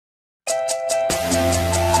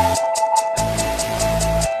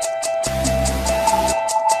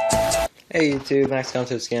Hey YouTube, Max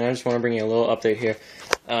Contest again. I just want to bring you a little update here.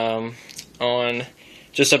 I've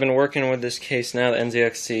been working with this case now, the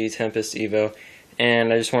NZXT Tempest Evo,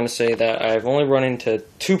 and I just want to say that I've only run into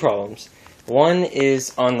two problems. One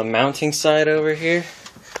is on the mounting side over here,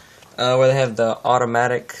 where they have the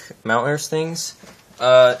automatic mounters things.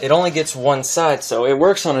 It only gets one side, so it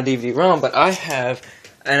works on a DVD-ROM, but I have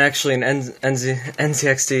an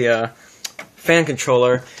NZXT fan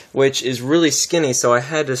controller, which is really skinny, so I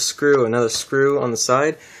had to screw another screw on the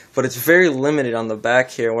side, but it's very limited on the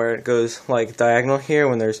back here where it goes like diagonal here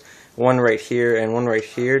when there's one right here and one right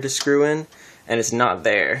here to screw in, and it's not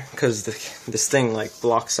there because this thing like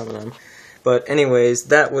blocks some of them. But anyways,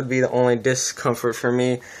 that would be the only discomfort for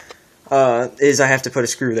me, is I have to put a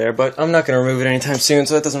screw there, but I'm not going to remove it anytime soon,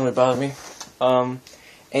 so that doesn't really bother me.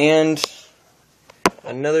 And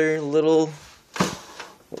another little,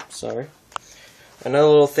 another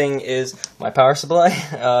little thing is my power supply.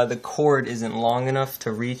 The cord isn't long enough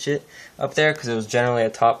to reach it up there because it was generally a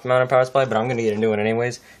top mounted power supply, but I'm going to get a new one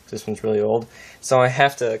anyways because this one's really old. So I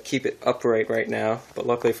have to keep it upright right now, but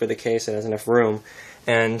luckily for the case it has enough room,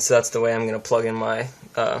 and so that's the way I'm going to plug in my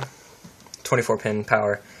 24-pin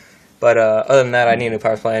power. But other than that, I need a new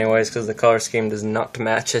power supply anyways because the color scheme does not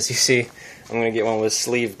match, as you see. I'm going to get one with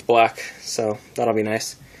sleeved black, so that'll be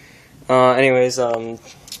nice. Anyways, I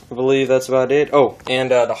believe that's about it. Oh,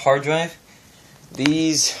 and the hard drive.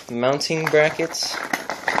 These mounting brackets.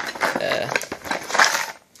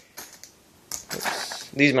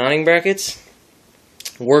 These mounting brackets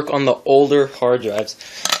work on the older hard drives.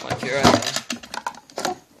 Like here I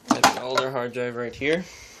have an older hard drive right here.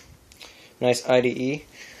 Nice IDE.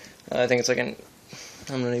 I think it's like I'm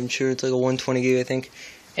not even sure, it's like a 120 gig I think.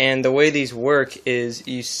 And the way these work is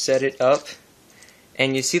you set it up,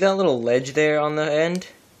 and you see that little ledge there on the end?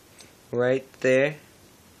 Right there.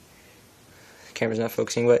 The camera's not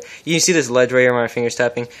focusing, but you can see this ledge right here where my finger's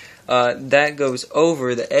tapping. That goes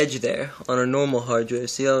over the edge there on a normal hard drive.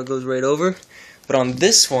 See how it goes right over? But on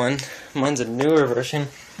this one, mine's a newer version,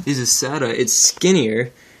 this is SATA, it's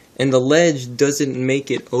skinnier, and the ledge doesn't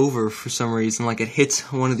make it over for some reason, like it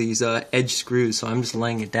hits one of these edge screws, so I'm just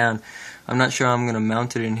laying it down. I'm not sure how I'm going to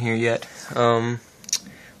mount it in here yet,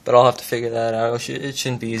 but I'll have to figure that out. It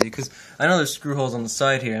shouldn't be easy, because I know there's screw holes on the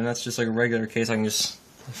side here, and that's just like a regular case. I can just,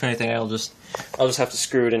 if anything, I'll just have to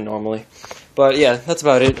screw it in normally. But yeah, that's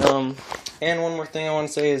about it. And one more thing I want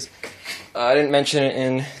to say is, I didn't mention it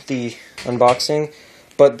in the unboxing,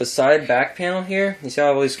 but the side back panel here, you see how I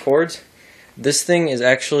have all these cords? This thing is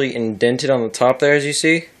actually indented on the top there, as you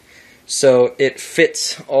see. So it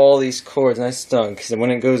fits all these cords, and I stung, because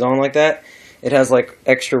when it goes on like that, it has like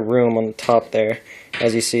extra room on the top there,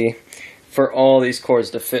 as you see, for all these cords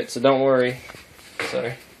to fit. So don't worry.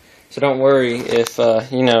 So don't worry if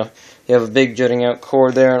you know, you have a big jutting out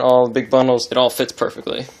cord there and all the big bundles. It all fits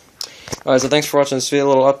perfectly. Alright, so thanks for watching this video,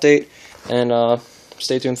 little update, and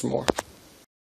stay tuned for more.